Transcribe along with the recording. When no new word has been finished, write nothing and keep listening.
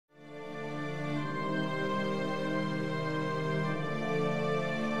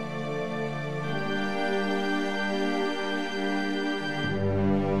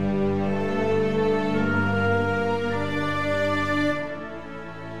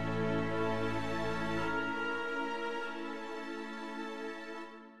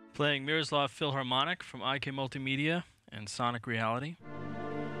Playing Miroslav Philharmonik from IK Multimedia and Sonic Reality.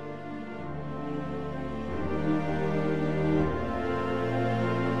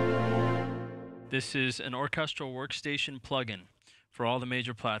 This is an orchestral workstation plugin for all the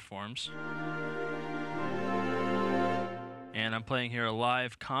major platforms. And I'm playing here a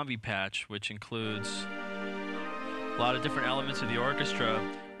live combi patch, which includes a lot of different elements of the orchestra,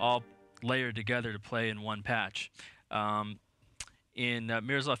 all layered together to play in one patch. In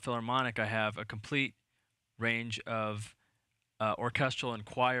Miroslav Philharmonik, I have a complete range of orchestral and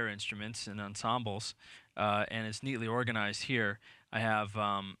choir instruments and ensembles, and it's neatly organized here. I have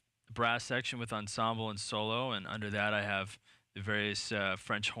brass section with ensemble and solo, and under that I have the various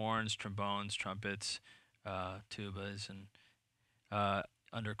French horns, trombones, trumpets, tubas, and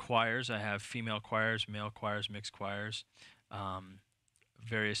under choirs I have female choirs, male choirs, mixed choirs,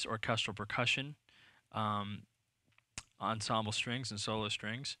 various orchestral percussion, ensemble strings and solo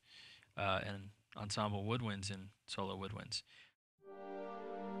strings, and ensemble woodwinds and solo woodwinds.